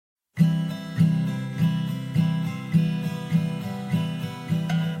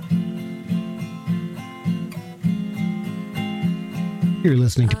You're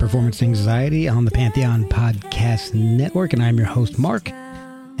listening to Performance Anxiety on the Pantheon Podcast Network, and I'm your host, Mark.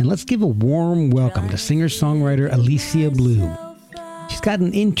 And let's give a warm welcome to singer-songwriter Alicia Bloom. She's got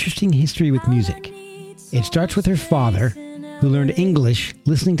an interesting history with music. It starts with her father, who learned English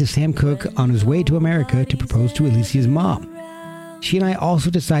listening to Sam Cooke on his way to America to propose to Alicia's mom. She and I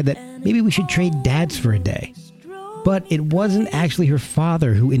also decided that maybe we should trade dads for a day. But it wasn't actually her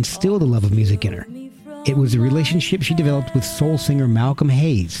father who instilled a love of music in her. It was a relationship she developed with soul singer Malcolm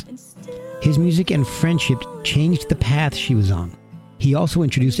Hayes. His music and friendship changed the path she was on. He also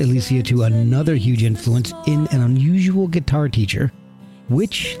introduced Alicia to another huge influence in an unusual guitar teacher,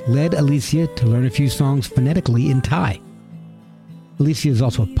 which led Alicia to learn a few songs phonetically in Thai. Alicia is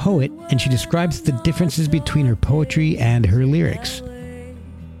also a poet, and she describes the differences between her poetry and her lyrics.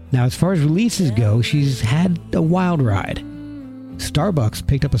 Now, as far as releases go, she's had a wild ride. Starbucks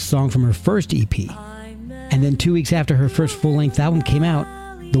picked up a song from her first EP, and then 2 weeks after her first full-length album came out,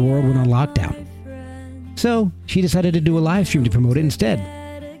 the world went on lockdown. So she decided to do a live stream to promote it instead.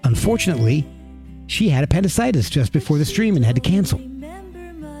 Unfortunately, she had appendicitis just before the stream and had to cancel.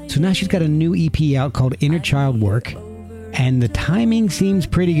 So now she's got a new EP out called Inner Child Work, and the timing seems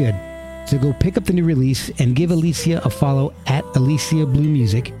pretty good. So go pick up the new release and give Alicia a follow at Alicia Blue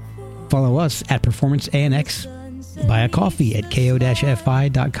Music. Follow us at Performance ANX. Buy a coffee at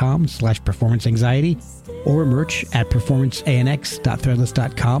ko-fi.com/performanceanxiety or merch at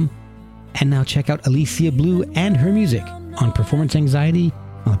performanceanx.threadless.com. And now check out Alicia Blue and her music on Performance Anxiety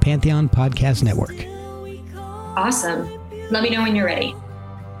on the Pantheon Podcast Network. Awesome. Let me know when you're ready.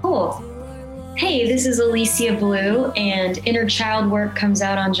 Cool. Hey, this is Alicia Blue, and Inner Child Work comes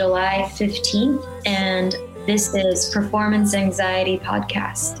out on July 15th, and this is Performance Anxiety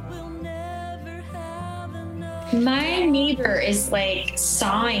Podcast. My neighbor is like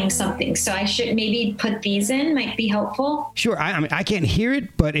sawing something, so I should maybe put these in, might be helpful. Sure. I mean, I can't hear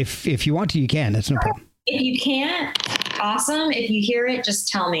it, but if you want to, you can. That's no problem. If you can't, awesome. If you hear it, just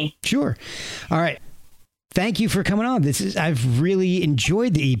tell me. Sure. All right. Thank you for coming on. I've really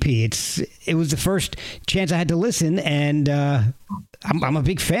enjoyed the EP. It was the first chance I had to listen, and I'm a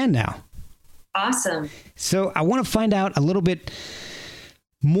big fan now. Awesome. So I want to find out a little bit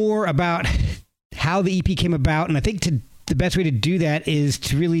more about how the EP came about, and I think the best way to do that is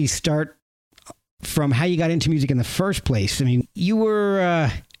to really start from how you got into music in the first place. I mean, you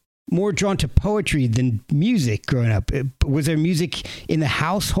were more drawn to poetry than music growing up. Was there music in the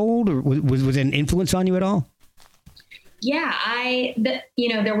household, or was there an influence on you at all? Yeah,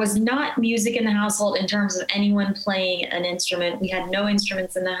 there was not music in the household in terms of anyone playing an instrument. We had no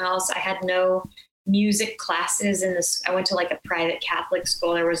instruments in the house. I had no music classes I went to like a private Catholic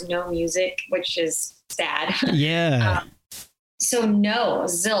school. There was no music, which is sad. Yeah. So no,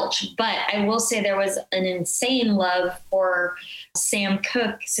 zilch. But I will say there was an insane love for Sam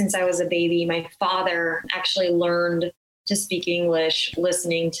Cooke since I was a baby. My father actually learned to speak English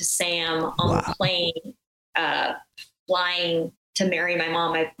listening to Sam on the plane, flying to marry my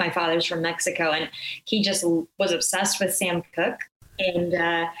mom. My father's from Mexico, and he just was obsessed with Sam Cooke.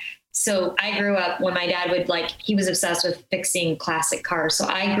 And so I grew up when my dad he was obsessed with fixing classic cars. So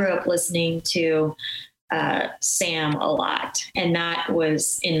I grew up listening to Sam a lot, and that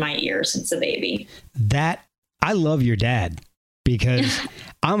was in my ear since a baby. I love your dad because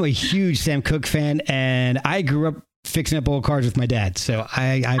I'm a huge Sam Cooke fan, and I grew up fixing up old cars with my dad. So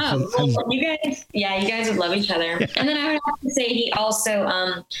you guys would love each other. And then I would have to say he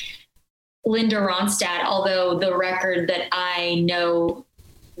also, Linda Ronstadt, although the record that I know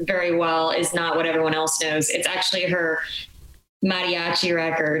very well is not what everyone else knows. It's actually her mariachi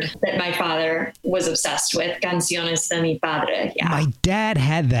record that my father was obsessed with, Canciones de mi Padre. Yeah. My dad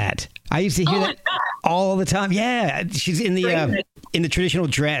had that. I used to hear that all the time. Yeah, she's in the traditional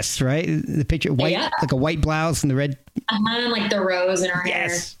dress, right? The picture, white, like a white blouse and the red. Like the rose in her hair.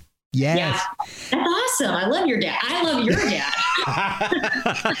 Yes. Yeah, that's awesome. I love your dad. I love your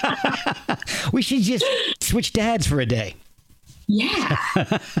dad. We should just switch dads for a day. Yeah.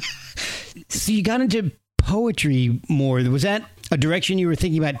 So you got into poetry more. Was that a direction you were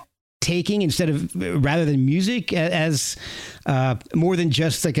thinking about taking rather than music as more than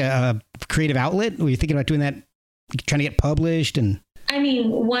just like a creative outlet? Were you thinking about doing that, trying to get published? And I mean,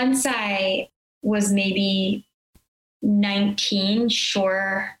 once I was maybe 19,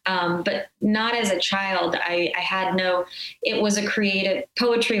 sure. But not as a child. I had it was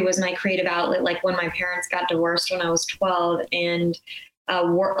poetry was my creative outlet. Like when my parents got divorced when I was 12, and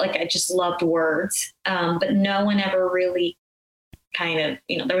I just loved words. But no one ever really kind of,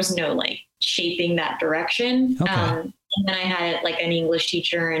 there was no shaping that direction. Okay. And then I had an English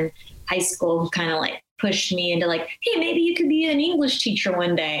teacher in high school who kind of pushed me into like, hey, maybe you could be an English teacher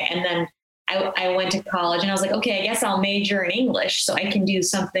one day. And then I went to college and I was like, okay, I guess I'll major in English so I can do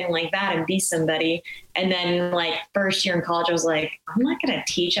something like that and be somebody. And then like first year in college, I was like, I'm not going to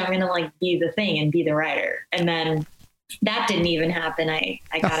teach. I'm going to like be the thing and be the writer. And then that didn't even happen. I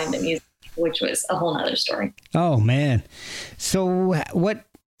got into music, which was a whole nother story. Oh, man. So what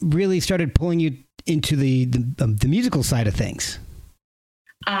really started pulling you into the musical side of things?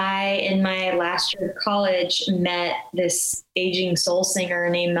 In my last year of college, met this aging soul singer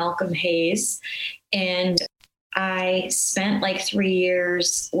named Malcolm Hayes. And I spent like 3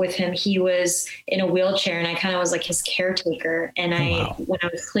 years with him. He was in a wheelchair and I kind of was like his caretaker. And when I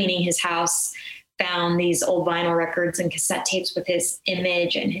was cleaning his house, found these old vinyl records and cassette tapes with his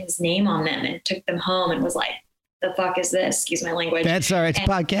image and his name on them and took them home and was like, the fuck is this? Excuse my language. That's all right. It's a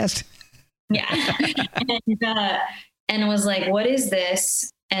podcast. Yeah. And was like, what is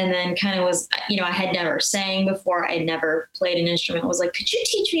this? And then kind of was, I had never sang before. I'd never played an instrument. I was like, could you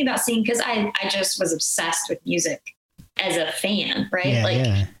teach me about singing? Because I just was obsessed with music as a fan, right?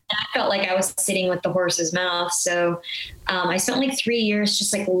 I felt like I was sitting with the horse's mouth. So I spent like 3 years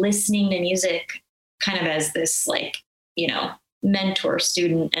just like listening to music kind of as this like, mentor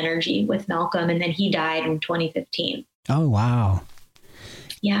student energy with Malcolm. And then he died in 2015. Oh, wow.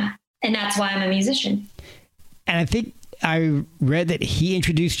 Yeah. And that's why I'm a musician. And I think I read that he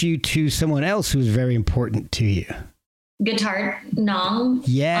introduced you to someone else who was very important to you. Guitar, Nong.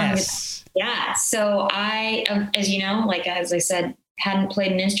 Yes. Yeah. So I, as I said, hadn't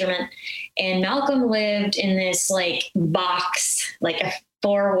played an instrument, and Malcolm lived in this like box, like a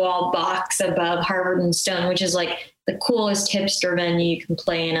 4-wall box above Harvard and Stone, which is like the coolest hipster venue you can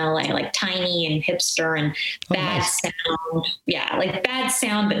play in LA, like tiny and hipster and bad sound. Yeah, like bad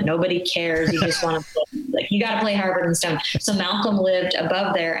sound, but nobody cares. You just want to play, like you got to play Harvard and Stone. So Malcolm lived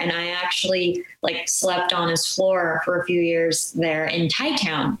above there, and I actually like slept on his floor for a few years there in Thai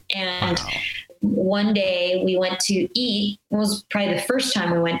Town. And one day we went to eat. It was probably the first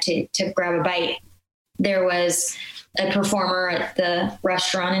time we went to grab a bite. There was a performer at the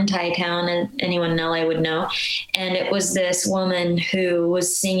restaurant in Thai Town, and anyone in LA would know. And it was this woman who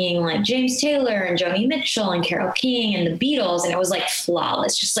was singing like James Taylor and Joni Mitchell and Carole King and the Beatles. And it was like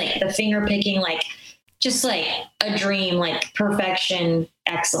flawless, just like the finger picking, like just like a dream, like perfection,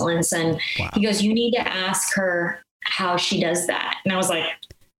 excellence. And he goes, you need to ask her how she does that. And I was like,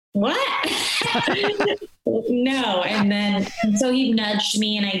 what? No. And so he nudged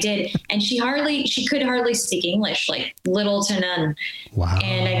me and I did. And she could hardly speak English, like little to none. Wow.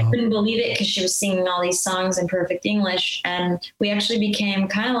 And I couldn't believe it because she was singing all these songs in perfect English. And we actually became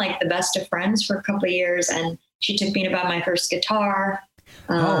kind of like the best of friends for a couple of years. And she took me to buy my first guitar.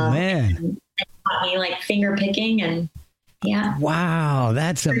 Man. And taught me like finger picking and yeah. Wow.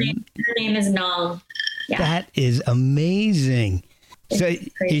 Her name is Nong. Yeah. That is amazing. So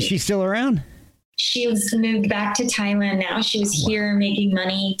is she still around? She's moved back to Thailand now. She was here making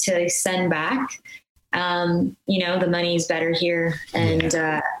money to send back. The money is better here. And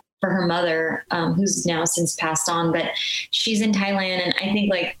for her mother, who's now since passed on, but she's in Thailand. And I think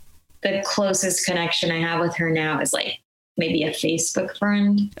like the closest connection I have with her now is like maybe a Facebook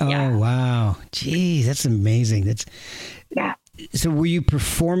friend. Oh, wow. Geez, that's amazing. Yeah. So were you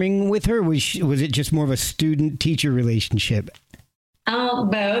performing with her? Was it just more of a student-teacher relationship?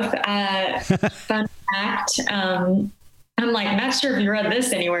 Both. Fun fact. I'm like, not sure if you read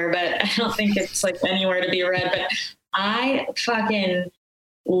this anywhere, but I don't think it's like anywhere to be read, but I fucking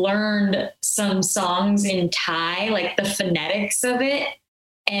learned some songs in Thai, like the phonetics of it,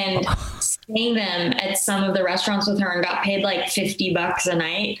 and sang them at some of the restaurants with her and got paid like $50 a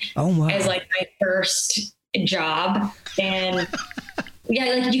night as like my first job. And yeah,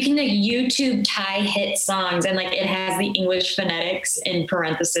 like you can like YouTube Thai hit songs and like it has the English phonetics in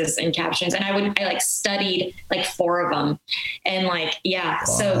parentheses and captions. And I like studied like 4 of them and like, yeah.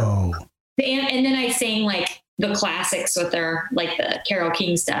 Whoa. So, and then I sang like the classics with her, like the Carole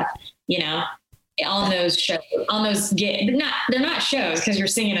King stuff, on those shows, they're not shows because you're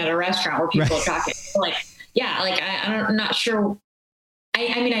singing at a restaurant where people are talking. Like, yeah, like I'm not sure.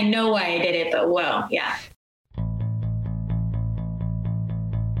 I mean, I know why I did it, but whoa, yeah.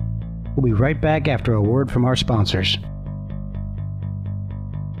 We'll be right back after a word from our sponsors.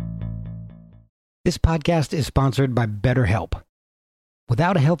 This podcast is sponsored by BetterHelp.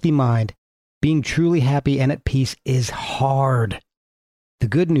 Without a healthy mind, being truly happy and at peace is hard. The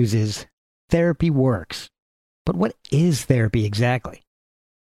good news is therapy works. But what is therapy exactly?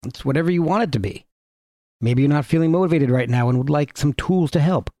 It's whatever you want it to be. Maybe you're not feeling motivated right now and would like some tools to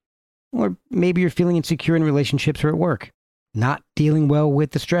help. Or maybe you're feeling insecure in relationships or at work, not dealing well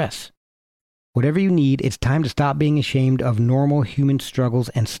with the stress. Whatever you need, it's time to stop being ashamed of normal human struggles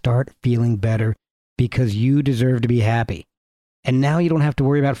and start feeling better, because you deserve to be happy. And now you don't have to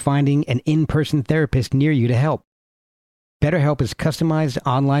worry about finding an in-person therapist near you to help. BetterHelp is customized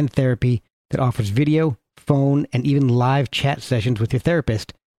online therapy that offers video, phone, and even live chat sessions with your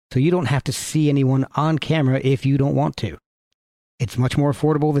therapist, so you don't have to see anyone on camera if you don't want to. It's much more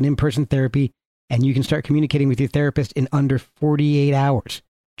affordable than in-person therapy, and you can start communicating with your therapist in under 48 hours.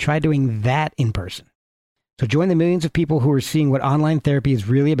 Try doing that in person. So join the millions of people who are seeing what online therapy is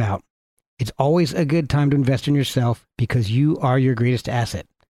really about. It's always a good time to invest in yourself, because you are your greatest asset.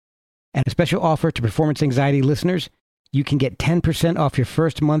 And a special offer to Performance Anxiety listeners: you can get 10% off your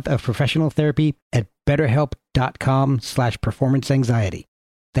first month of professional therapy at betterhelp.com/performanceanxiety.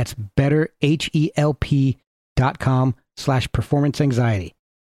 That's betterhelp.com/performanceanxiety.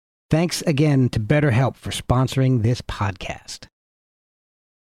 Thanks again to BetterHelp for sponsoring this podcast.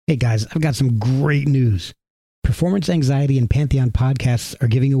 Hey guys, I've got some great news. Performance Anxiety and Pantheon Podcasts are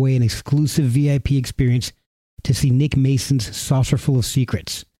giving away an exclusive VIP experience to see Nick Mason's Saucerful of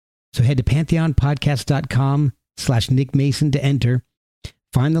Secrets. So head to pantheonpodcast.com/Nick Mason to enter.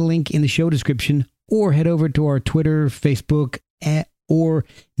 Find the link in the show description, or head over to our Twitter, Facebook, or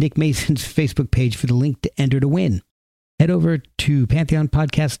Nick Mason's Facebook page for the link to enter to win. Head over to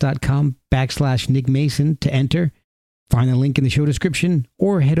pantheonpodcast.com/Nick Mason to enter. Find the link in the show description,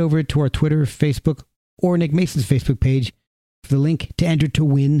 or head over to our Twitter, Facebook, or Nick Mason's Facebook page for the link to enter to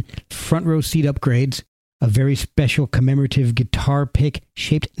win front row seat upgrades, a very special commemorative guitar pick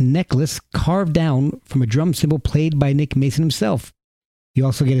shaped necklace carved down from a drum cymbal played by Nick Mason himself. You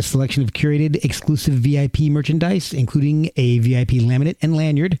also get a selection of curated exclusive VIP merchandise, including a VIP laminate and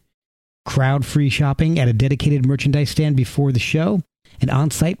lanyard, crowd-free shopping at a dedicated merchandise stand before the show, and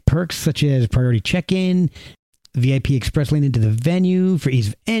on-site perks such as priority check-in, VIP express lane into the venue for ease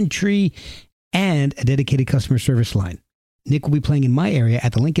of entry, and a dedicated customer service line. Nick will be playing in my area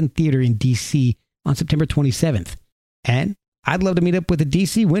at the Lincoln Theater in D.C. on September 27th. And I'd love to meet up with a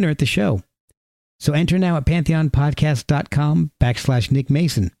DC winner at the show. So enter now at pantheonpodcast.com/Nick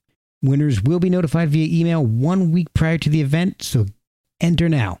Mason. Winners will be notified via email 1 week prior to the event, so enter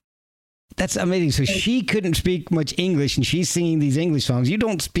now. That's amazing. So she couldn't speak much English, and she's singing these English songs. You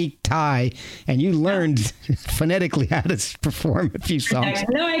don't speak Thai, and you learned phonetically how to perform a few songs. I have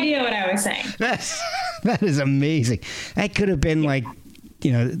no idea what I was saying. That is amazing. That could have been like,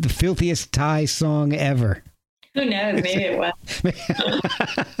 the filthiest Thai song ever. Who knows? Maybe it was.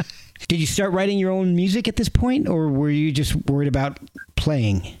 Did you start writing your own music at this point, or were you just worried about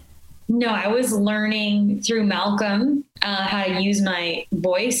playing? No, I was learning through Malcolm how to use my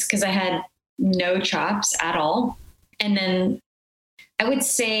voice, because I had no chops at all. And then I would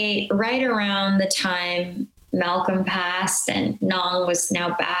say right around the time Malcolm passed and Nong was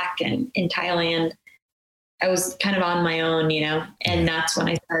now back and in Thailand, I was kind of on my own, and that's when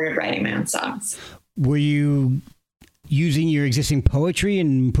I started writing my own songs. Were you using your existing poetry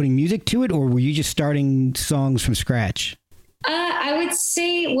and putting music to it, or were you just starting songs from scratch? I would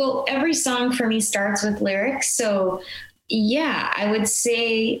say, every song for me starts with lyrics. So yeah, I would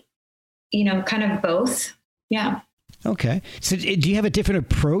say, kind of both. Yeah. Okay. So do you have a different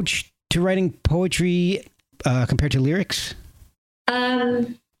approach to writing poetry compared to lyrics?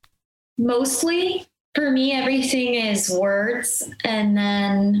 Mostly for me, everything is words, and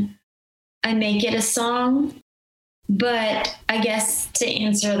then I make it a song. But I guess to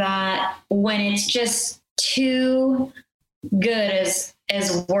answer that, when it's just too good as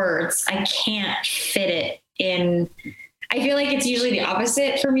words, I can't fit it in. I feel like it's usually the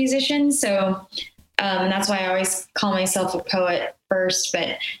opposite for musicians. So that's why I always call myself a poet first.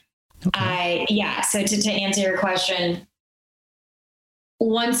 But okay. So to answer your question,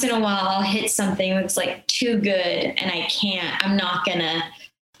 once in a while I'll hit something that's like too good and I'm not gonna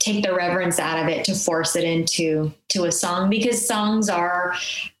take the reverence out of it to force it into a song, because songs are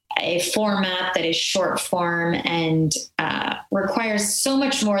a format that is short form and requires so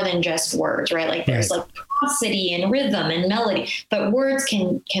much more than just words, right? Like there's like prosody and rhythm and melody, but words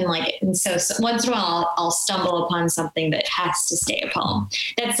can and so once in a while I'll stumble upon something that has to stay a poem.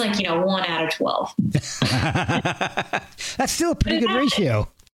 That's like, 1 out of 12. That's still a pretty good ratio.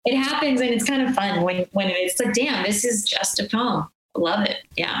 It happens, and it's kind of fun when it's like, damn, this is just a poem. Love it.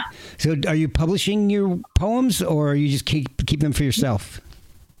 Yeah. So are you publishing your poems, or you just keep them for yourself?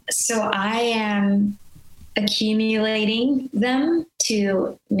 So I am accumulating them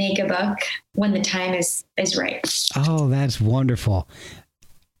to make a book when the time is right. Oh, that's wonderful.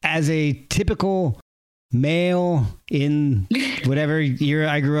 As a typical male in whatever year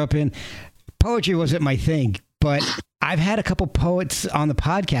I grew up in, poetry wasn't my thing, but I've had a couple poets on the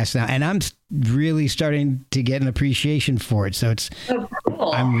podcast now, and I'm really starting to get an appreciation for it. So it's,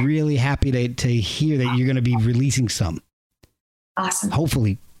 cool. I'm really happy to hear that you're going to be releasing some. Awesome.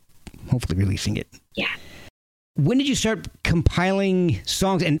 Hopefully releasing it. Yeah. When did you start compiling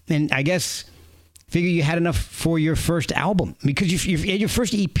songs? And I guess figure you had enough for your first album, because your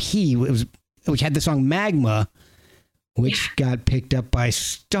first EP which had the song Magma, which got picked up by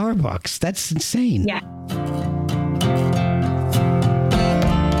Starbucks. That's insane. Yeah.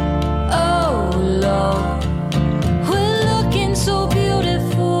 Lord, we're looking so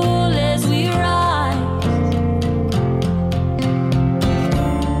beautiful as we rise.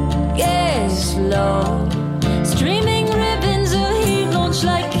 Yes, Lord, streaming ribbons of heat launch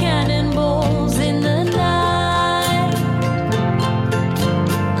like cannonballs in the night.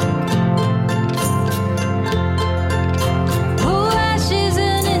 Oh, ashes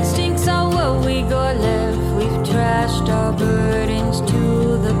and instincts are what we got left. We've trashed our burdens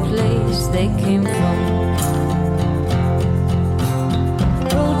to the place they came from.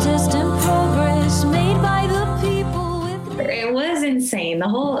 Protest and progress made by the people with... It was insane. The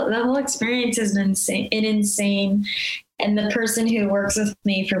whole experience has been insane. And the person who works with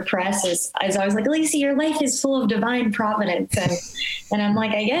me for press is always like, Alicia, your life is full of divine providence. And I'm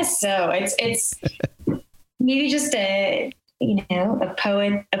like, I guess so. It's maybe just a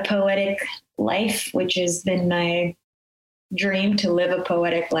poetic life, which has been my dream, to live a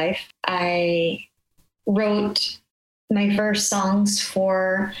poetic life. I wrote my first songs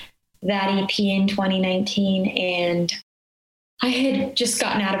for that EP in 2019, and I had just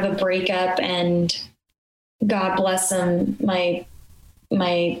gotten out of a breakup, and God bless him, my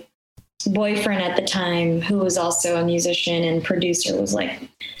boyfriend at the time, who was also a musician and producer, was like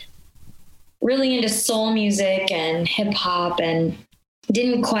really into soul music and hip hop, and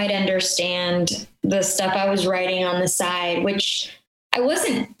didn't quite understand the stuff I was writing on the side, which I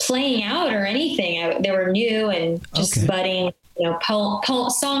wasn't playing out or anything. They were new and just budding,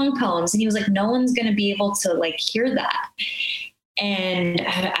 song poems. And he was like, no one's going to be able to like hear that. And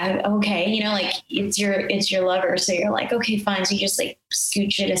it's your lover. So you're like, okay, fine. So you just like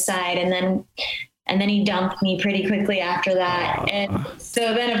scooch it aside. And then he dumped me pretty quickly after that. And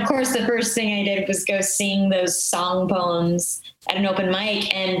so then, of course, the first thing I did was go sing those song poems at an open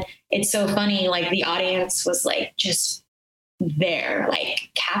mic. And it's so funny, like the audience was like just there,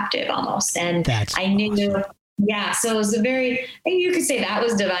 like captive almost. And I knew, so it was you could say that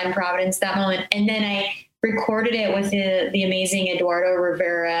was divine providence, that moment. And then I recorded it with the amazing Eduardo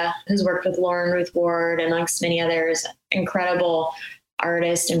Rivera, who's worked with Lauren Ruth Ward and amongst many others, incredible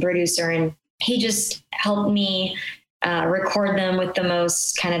artist and producer. And he just helped me record them with the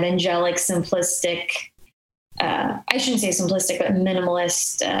most kind of angelic, simplistic, I shouldn't say simplistic, but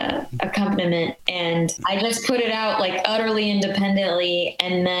minimalist accompaniment. And I just put it out like utterly independently.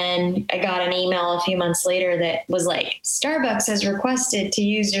 And then I got an email a few months later that was like, Starbucks has requested to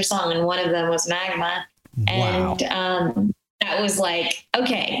use your song. And one of them was Magma. Wow. And that was like,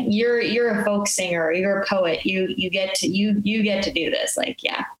 okay, you're a folk singer, you're a poet. You get to do this. Like,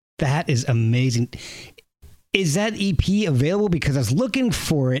 yeah. That is amazing. Is that EP available? Because I was looking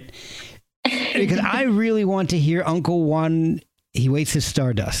for it, because I really want to hear Uncle Juan, He Waits His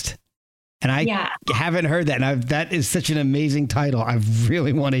Stardust. And I haven't heard that. And that is such an amazing title. I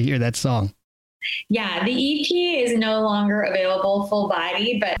really want to hear that song. Yeah, the EP is no longer available full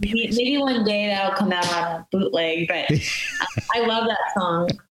body, but maybe one day that'll come out on a bootleg. But I love that song.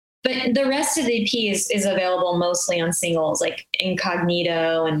 But the rest of the EP is available mostly on singles, like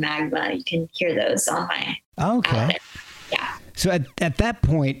Incognito and Magma. You can hear those on my outlet. Yeah. So at that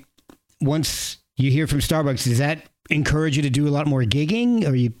point, once you hear from Starbucks, does that encourage you to do a lot more gigging?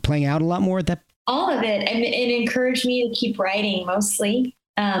 Are you playing out a lot more at that? All of it. And it encouraged me to keep writing mostly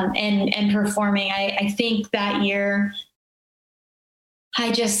and performing. I think that year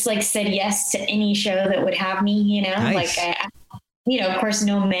I just like said yes to any show that would have me, Nice. Like of course,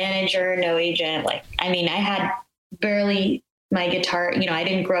 no manager, no agent. Like, I mean, I had barely my guitar, I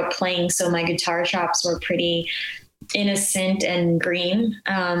didn't grow up playing. So my guitar chops were pretty innocent and green.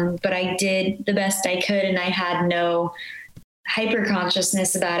 But I did the best I could, and I had no hyper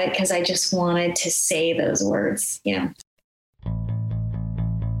consciousness about it because I just wanted to say those words,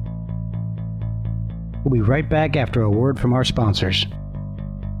 We'll be right back after a word from our sponsors.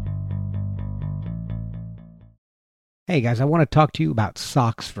 Hey guys, I want to talk to you about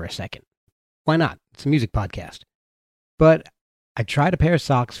socks for a second. Why not? It's a music podcast. But I tried a pair of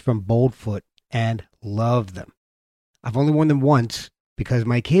socks from Boldfoot and loved them. I've only worn them once because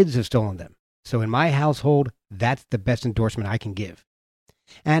my kids have stolen them. So in my household, that's the best endorsement I can give.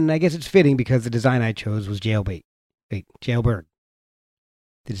 And I guess it's fitting because the design I chose was jailbait. Wait, Jailbird.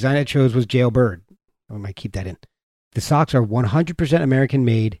 The design I chose was Jailbird. I might keep that in. The socks are 100% American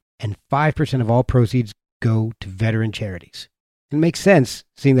made, and 5% of all proceeds go to veteran charities. It makes sense,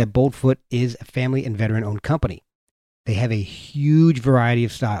 seeing that Boldfoot is a family and veteran-owned company. They have a huge variety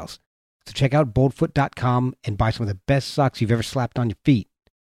of styles. So check out boldfoot.com and buy some of the best socks you've ever slapped on your feet.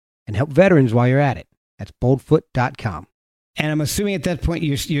 And help veterans while you're at it. That's boldfoot.com. And I'm assuming at that point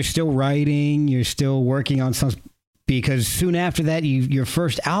you're still writing, you're still working on some, because soon after that, your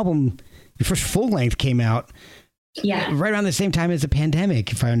first album, your first full length came out. Yeah. Right around the same time as the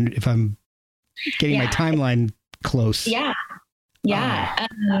pandemic, if I'm getting my timeline close. Yeah. Yeah.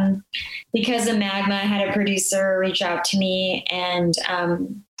 Because of Magma, I had a producer reach out to me and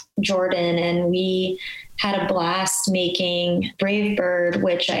Jordan, and we had a blast making Brave Bird,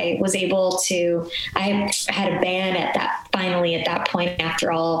 which I was able to, I had a band at that point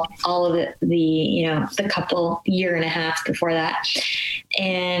after all of the couple year and a half before that.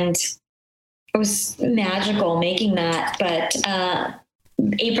 And it was magical making that. But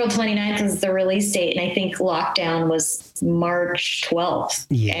April 29th was the release date. And I think lockdown was March 12th.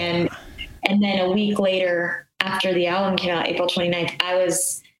 Yeah. And then a week later, after the album came out, April 29th, I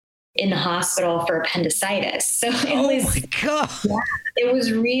was in the hospital for appendicitis. So my God. Yeah, it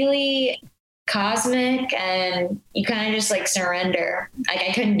was really cosmic, and you kind of just like surrender. Like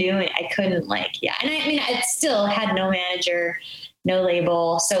I couldn't do it. I couldn't And I mean, I still had no manager, no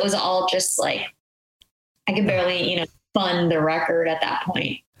label. So it was all just like, I could barely, fund the record at that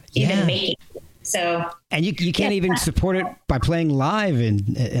point, even making it. So, and you can't even support it by playing live,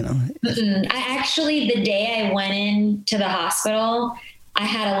 and I actually, the day I went into the hospital, I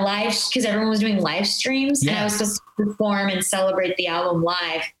had a live, because everyone was doing live streams, and I was supposed to perform and celebrate the album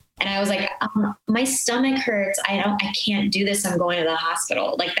live. And I was like, my stomach hurts. I can't do this. I'm going to the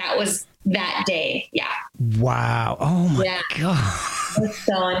hospital. Like that was that day. Yeah. Wow. Oh my God. It was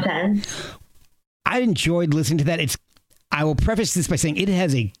so intense. I enjoyed listening to that. I will preface this by saying it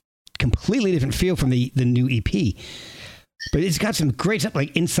has a completely different feel from the new EP. But it's got some great stuff,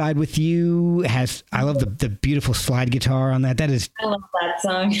 like Inside With You I love the beautiful slide guitar on that. I love that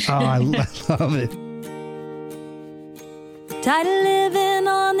song. Oh, I love it. Tired of living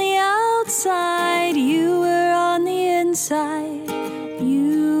on the outside, you were on the inside.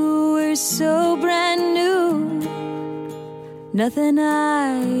 You were so brand new. Nothing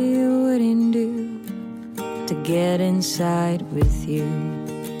I wouldn't do to get inside with you.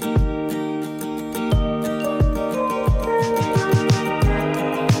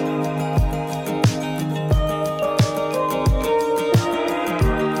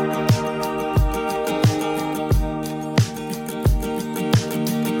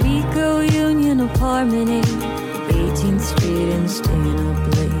 Harmony, 18th Street and staying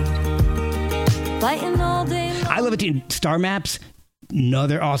up late, fighting all day long. I love it too. Star Maps,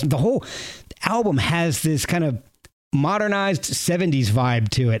 another awesome. The whole album has this kind of modernized 70s vibe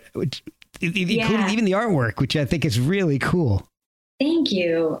to it, including even the artwork, which I think is really cool. Thank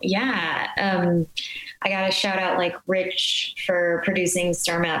you. Yeah. I got to shout out like Rich for producing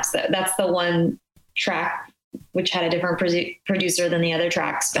Star Maps. That's the one track which had a different producer than the other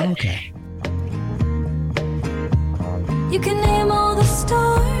tracks. But okay. You can name all the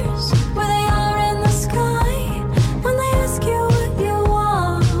stars where they are in the sky. When they ask you what you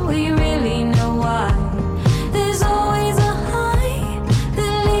want, will you really know why? There's always a high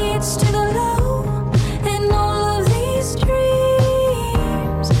that leads to the low, and all of these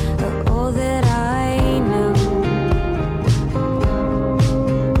dreams are all that I know.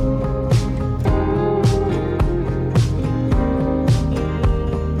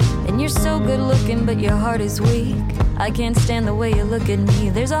 And you're so good looking, but your heart is weak. I can't stand the way you look at me.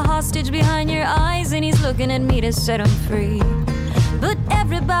 There's a hostage behind your eyes, and he's looking at me to set him free. But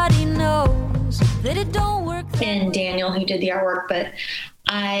everybody knows that it don't work. And Daniel, who did the artwork, but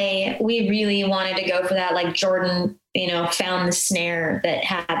we really wanted to go for that. Like Jordan, found the snare that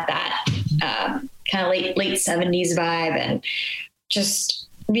had that kind of late 70s vibe, and just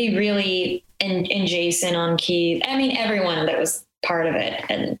we really, and Jason on keys. I mean, everyone that was part of it.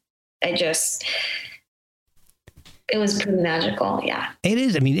 And it was pretty magical. Yeah, it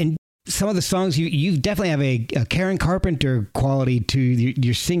is. I mean, and some of the songs you definitely have a Karen Carpenter quality to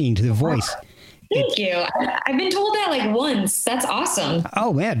your singing, to the voice. Thank you. I've been told that like once. That's awesome.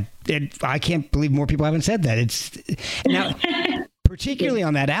 Oh man, I can't believe more people haven't said that. It's now, particularly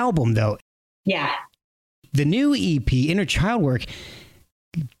on that album though. Yeah. The new EP, Inner Child Work,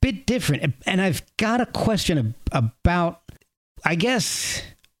 bit different. And I've got a question about, I guess,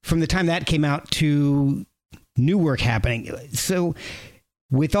 from the time that came out to new work happening. So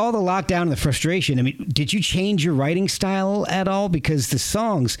With all the lockdown and the frustration, I mean, did you change your writing style at all? Because the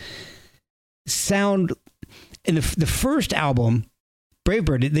songs sound, in the first album, Brave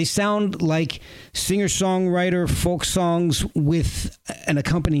Bird, they sound like singer-songwriter folk songs with an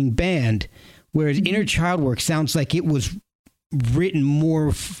accompanying band, whereas Inner Child Work sounds like it was written more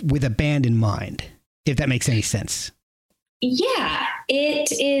with a band in mind, if that makes any sense. Yeah,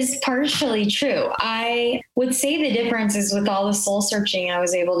 it is partially true. I would say the difference is with all the soul searching I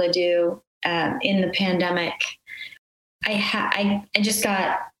was able to do in the pandemic. I just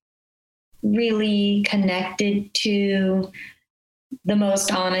got really connected to the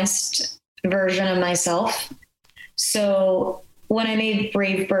most honest version of myself. So when I made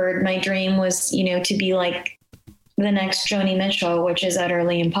Brave Bird, my dream was, to be like the next Joni Mitchell, which is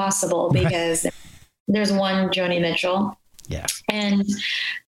utterly impossible because there's one Joni Mitchell. Yeah. And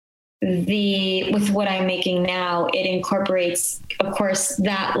with what I'm making now, it incorporates, of course,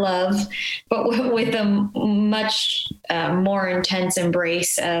 that love, but with a much more intense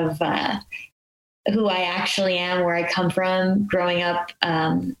embrace of who I actually am, where I come from, growing up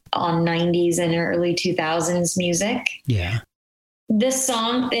on 90s and early 2000s music. Yeah. This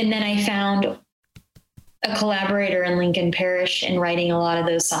song, and then I found a collaborator in Lincoln Parish in writing a lot of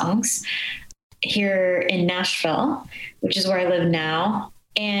those songs here in Nashville, which is where I live now.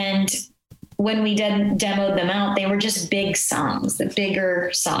 And when we demoed them out, they were just big songs, the bigger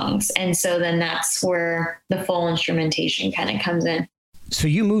songs. And so then that's where the full instrumentation kind of comes in. So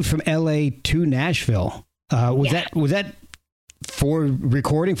you moved from LA to Nashville. Was that for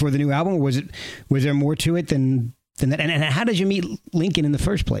recording for the new album? Or was there more to it than that? And how did you meet Lincoln in the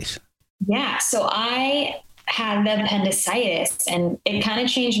first place? Yeah. So I had the appendicitis, and it kind of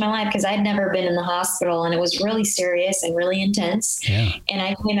changed my life because I'd never been in the hospital, and it was really serious and really intense. Yeah. And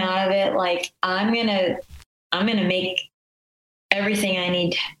I came out of it like, I'm going to make everything I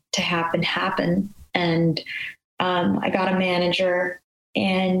need to happen. And I got a manager,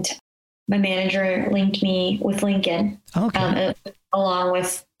 and my manager linked me with Lincoln, along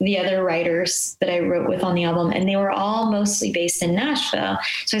with the other writers that I wrote with on the album. And they were all mostly based in Nashville.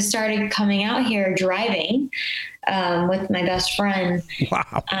 So I started coming out here driving with my best friend.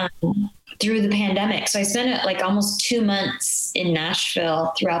 Wow. Through the pandemic. So I spent like almost 2 months in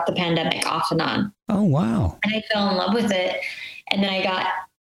Nashville throughout the pandemic, off and on. Oh, wow. And I fell in love with it. And then I got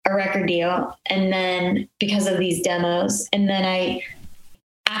a record deal. And then because of these demos, and then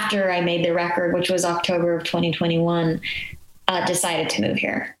after I made the record, which was October of 2021, decided to move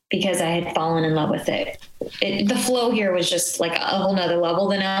here because I had fallen in love with it. The flow here was just like a whole nother level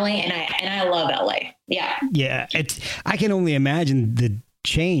than LA. And I love LA. Yeah. Yeah. I can only imagine the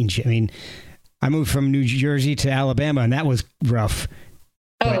change. I mean, I moved from New Jersey to Alabama, and that was rough.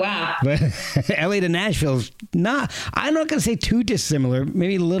 Wow. But LA to Nashville, I'm not going to say too dissimilar,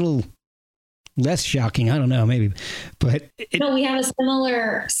 maybe a little less shocking. I don't know, maybe. But no, we have a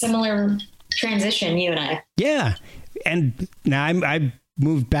similar transition, you and I. Yeah. And now I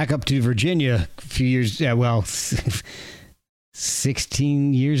moved back up to Virginia a few years,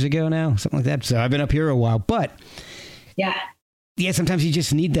 16 years ago now, something like that. So I've been up here a while, but yeah, sometimes you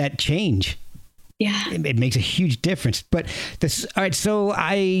just need that change. Yeah. It makes a huge difference. But all right. So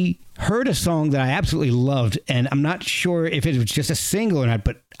I heard a song that I absolutely loved, and I'm not sure if it was just a single or not,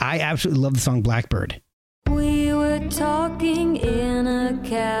 but I absolutely love the song Blackbird. We were talking in a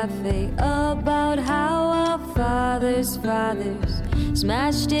cafe about how our fathers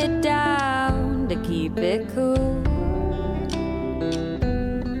smashed it down to keep it cool.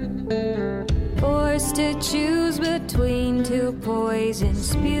 Forced to choose between two poisons,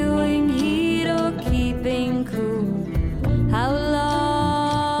 spewing heat or keeping cool. How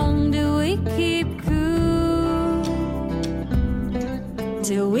long do we keep cool?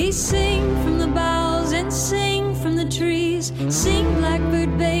 Till we sing from the boughs and sing from the trees. Sing,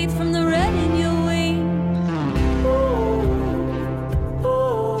 blackbird babe, from the red in your wing. Ooh,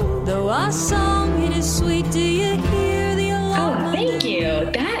 ooh. Though our song it is sweet, do you hear the alarm? Oh, thank you.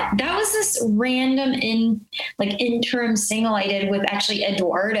 That was this random interim single I did with actually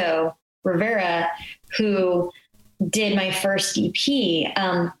Eduardo Rivera, who did my first EP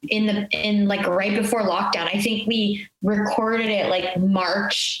in right before lockdown. I think we recorded it like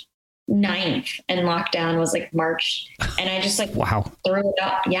March 9th, and lockdown was like March, and I just wow, threw it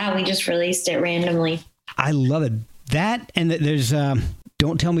up. Yeah, we just released it randomly. I love it. That, and there's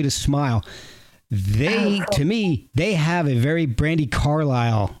Don't Tell Me to Smile. To me, they have a very Brandi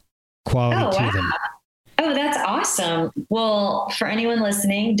Carlile quality to them. Oh, that's awesome. Well, for anyone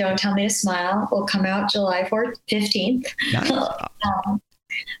listening, Don't Tell Me to Smile will come out July 15th. Nice.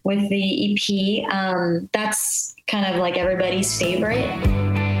 with the EP. That's kind of like everybody's favorite.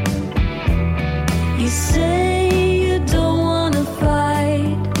 You say you don't wanna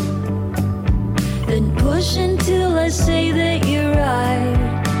fight, then push until I say that you're right.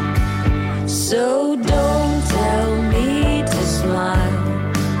 So don't tell me to smile.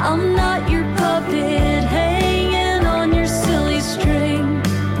 I'm not your puppet hanging on your silly string.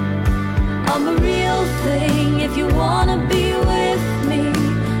 I'm a real thing. If you wanna be with me,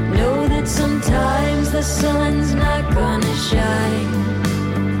 know that sometimes the sun's not gonna shine.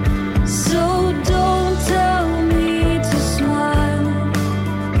 So don't tell me to smile.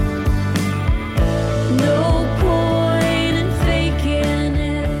 No point in faking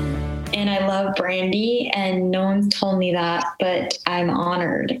it. And I love Brandy, and no one's told me that, but I'm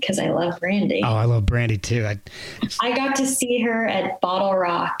honored because I love Brandy. Oh, I love Brandy too. I got to see her at Bottle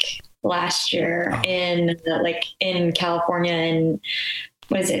Rock last year in California, and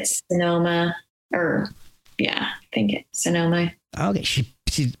was it Sonoma? Or yeah, I think it's Sonoma. Okay, she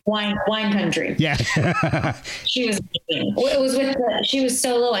Wine country. yeah. She was amazing. It was she was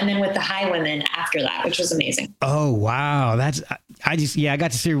solo, and then with the High Women after that, which was amazing. Oh wow, I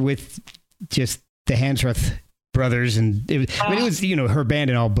got to see her with just the Hansworth brothers, and it was her band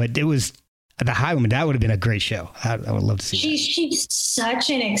and all, but it was the High Women. That would have been a great show. I would love to see. She's such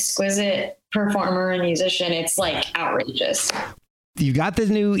an exquisite performer and musician. It's like outrageous. You got this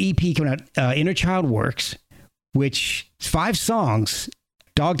new EP coming out, Inner Child Works, which is 5 songs.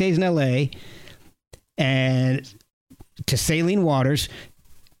 Dog Days in LA and To Saline Waters.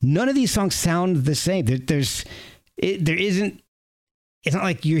 None of these songs sound the same. It's not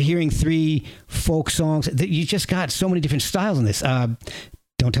like you're hearing 3 folk songs. You just got so many different styles in this.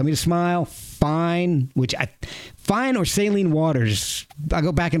 Don't Tell Me to Smile, Fine or Saline Waters. I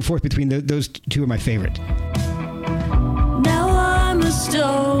go back and forth between those 2 are my favorite. Now I'm a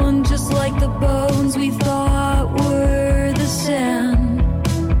stone, just like the bones we thought were the sand.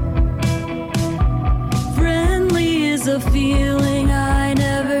 Friendly is a feeling I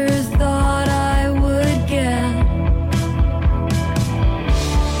never thought I would get.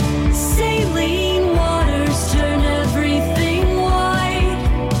 Saline waters turn everything white.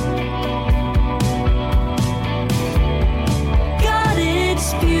 God,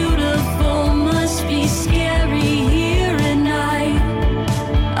 it's beautiful, must be scary here at night.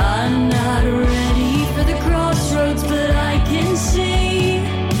 I'm not ready for the crossroads, but I can see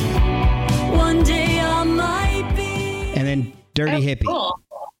one day I might be. And then Dirty Hippie. Cool.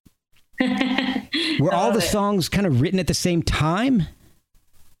 Were all the songs kind of written at the same time?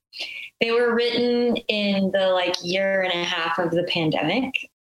 They were written in the year and a half of the pandemic.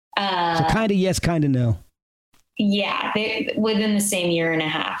 So kind of yes, kind of no. Yeah, within the same year and a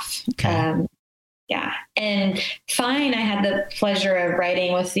half. Okay. Yeah. And Fine, I had the pleasure of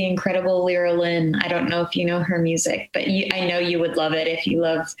writing with the incredible Lyra Lynn. I don't know if you know her music, but I know you would love it if you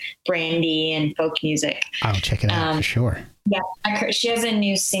love Brandy and folk music. I'll check it out for sure. Yeah. She has a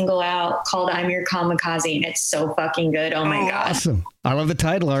new single out called I'm Your Kamikaze, and it's so fucking good. Oh my God. Awesome. I love the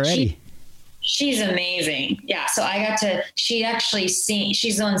title already. She's amazing. Yeah. So she actually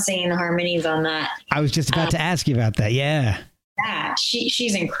she's the one singing the harmonies on that. I was just about to ask you about that. Yeah. Yeah.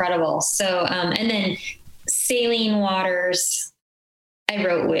 She's incredible. So, and then Saline Waters, I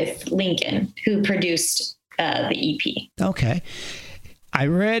wrote with Lincoln, who produced the EP. Okay. I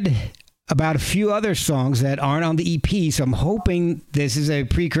read about a few other songs that aren't on the EP, so I'm hoping this is a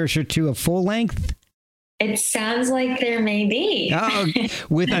precursor to a full length. It sounds like there may be.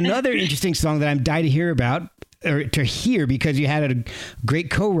 With another interesting song that I'm dying to hear about, or to hear, because you had a great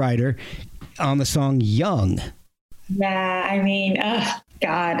co-writer on the song Young. Yeah, I mean,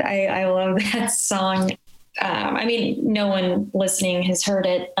 God, I love that song. I mean, no one listening has heard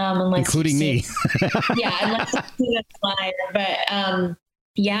it, unless including me. Yeah, unless you've seen it live. But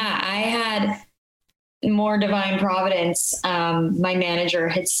yeah, I had more divine providence. My manager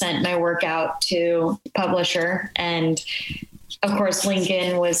had sent my work out to publisher, and of course,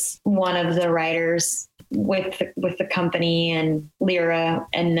 Lincoln was one of the writers with the company, and Lyra,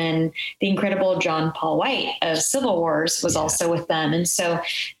 and then the incredible John Paul White of Civil Wars was also with them. And so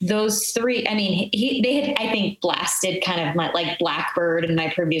those 3, I mean, they had, I think, blasted kind of my Blackbird and my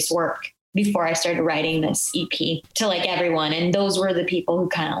previous work before I started writing this EP to everyone. And those were the people who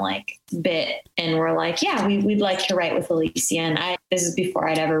kind of bit and were like, yeah, we'd like to write with Alicia. And this is before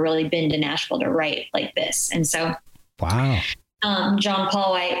I'd ever really been to Nashville to write like this. And so, wow. John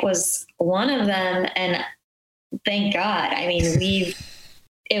Paul White was one of them. And thank God. I mean,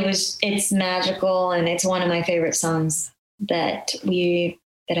 it's magical, and it's one of my favorite songs that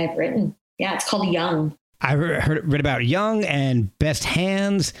I've written. Yeah. It's called Young. I read about Young and Best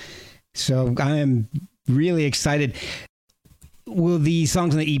Hands, so I am really excited. Will the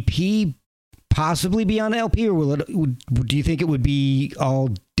songs on the EP possibly be on LP, or do you think it would be all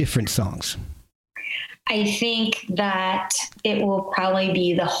different songs? I think that it will probably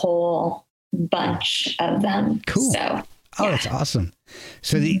be the whole bunch of them. Cool. So, Oh, that's awesome.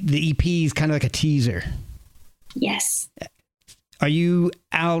 So the EP is kind of like a teaser. Yes. Are you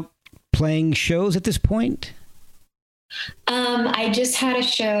out playing shows at this point? I just had a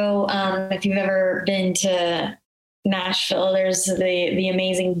show. If you've ever been to Nashville, there's the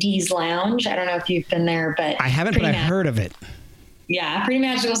amazing Dee's Lounge. I don't know if you've been there, but I haven't, but I've heard of it. Yeah, pretty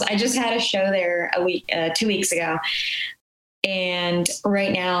magical. I just had a show there 2 weeks ago. And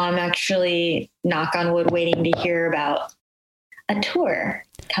right now I'm actually, knock on wood, waiting to hear about a tour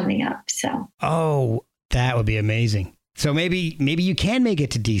coming up. So. Oh, that would be amazing. So maybe you can make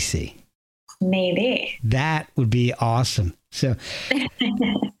it to DC. Maybe. That would be awesome. So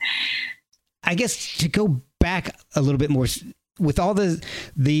I guess to go back a little bit more, with all the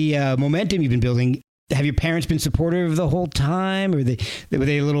momentum you've been building, have your parents been supportive the whole time? Or were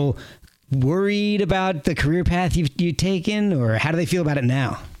they a little worried about the career path you've taken, or how do they feel about it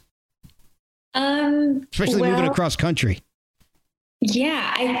now? Especially moving across country.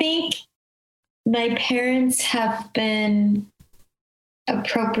 Yeah, I think my parents have been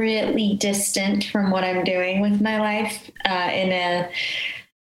appropriately distant from what I'm doing with my life in a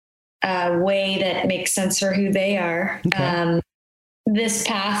way that makes sense for who they are. Okay. This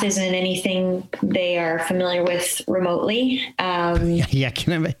path isn't anything they are familiar with remotely. Yeah,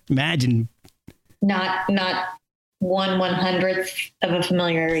 can I imagine? Not 1/100th of a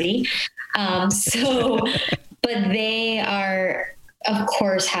familiarity. But they are, of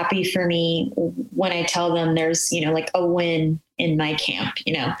course, happy for me when I tell them there's, like a win in my camp,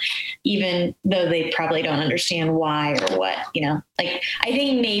 even though they probably don't understand why or what, like, I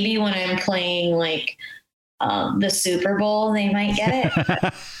think maybe when I'm playing like the Super Bowl, they might get it.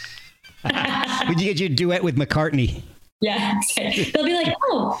 Would you get your duet with McCartney? Yeah. They'll be like,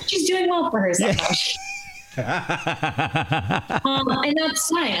 oh, she's doing well for herself. Yeah. And that's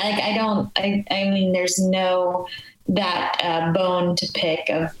fine. Like, I mean, there's no that bone to pick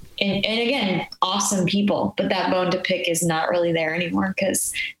of, and again, awesome people, but that bone to pick is not really there anymore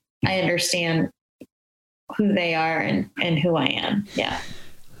because I understand who they are and who I am. Yeah.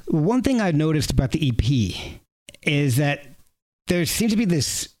 One thing I've noticed about the EP is that there seems to be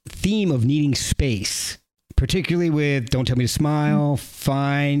this theme of needing space, particularly with Don't Tell Me to Smile,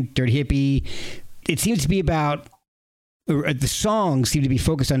 Fine, Dirty Hippie. It seems to be about, or the songs seem to be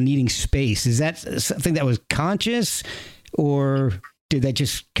focused on needing space. Is that something that was conscious, or did that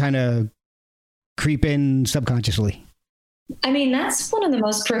just kind of creep in subconsciously? I mean, that's one of the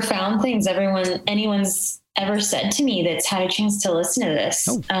most profound things anyone's ever said to me that's had a chance to listen to this.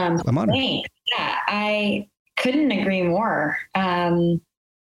 Oh, I'm honored. Yeah, I couldn't agree more. I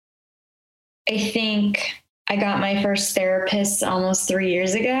think I got my first therapist almost 3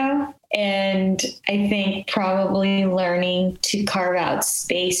 years ago. And I think probably learning to carve out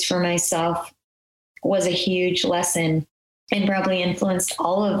space for myself was a huge lesson and probably influenced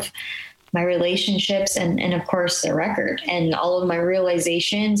all of my relationships and of course the record and all of my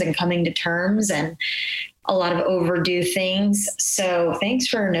realizations and coming to terms and a lot of overdue things. So thanks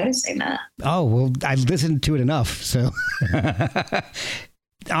for noticing that. Oh, well, I've listened to it enough. So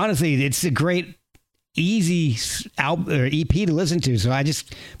honestly, it's a great, easy EP to listen to. So I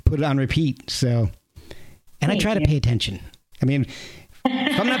just put it on repeat. So, and I try to pay attention. I mean,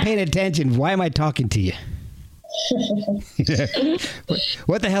 if I'm not paying attention, why am I talking to you?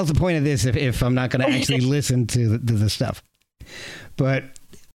 What the hell's the point of this if I'm not going to actually listen to the stuff? But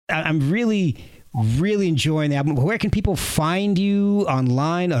I'm really enjoying the album. Where can people find you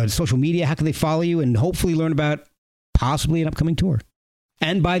online, on social media? How can they follow you and hopefully learn about possibly an upcoming tour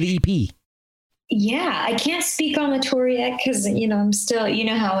and buy the EP? Yeah, I can't speak on the tour yet because, I'm still,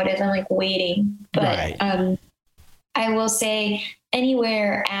 how it is. I'm like waiting. But right. I will say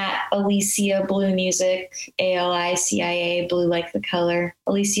anywhere at Alicia Blue Music, ALICIA, blue like the color,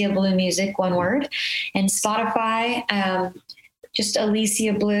 Alicia Blue Music, one word, and Spotify, just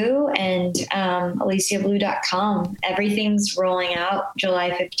Alicia Blue and aliciablue.com. Everything's rolling out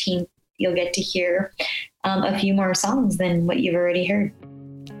July 15th. You'll get to hear a few more songs than what you've already heard.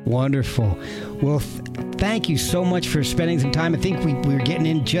 Wonderful. Well, thank you so much for spending some time. I think we're getting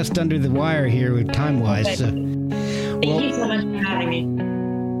in just under the wire here with time-wise. So, thank you so much for having me.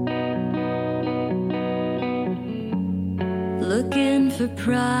 Looking for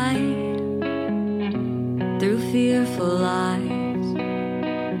pride through fearful eyes.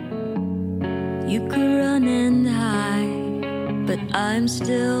 You could run and hide, but I'm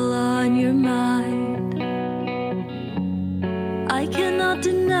still on your mind. I cannot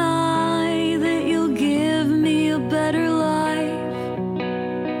deny that you'll give me a better life.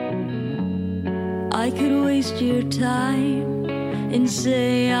 I could waste your time and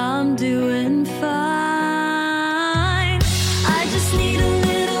say I'm doing fine. I just need a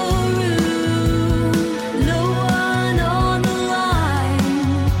little room, no one on the line.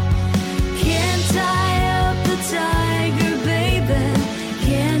 Can't tie up the tiger, baby,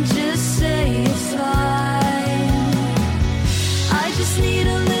 can't just say it's fine. I just need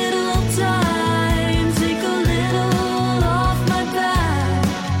a little time, take a little off my back.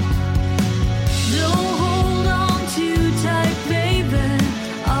 Don't hold on too tight, baby,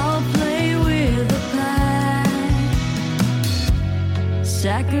 I'll play with the pack.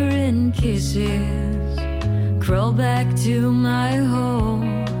 Saccharine kisses crawl back to my home.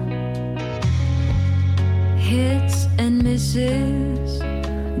 Hits and misses,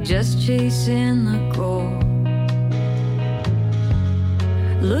 just chasing the goal.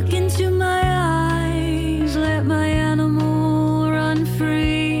 Look into my eyes, let my animal run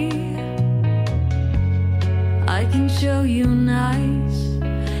free. I can show you nice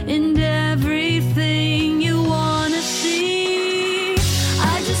and everything you wanna see.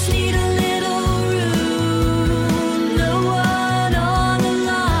 I just need a little room, no one on the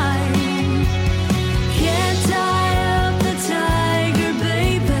line. Can't tie up the tiger,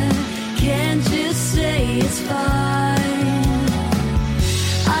 baby, can't just say it's fine.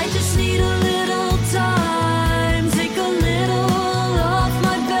 I just need a little time, take a little off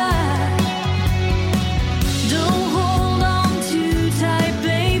my back. Don't hold on too tight,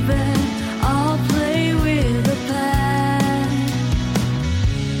 baby, I'll play with the pack.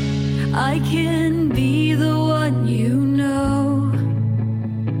 I can be the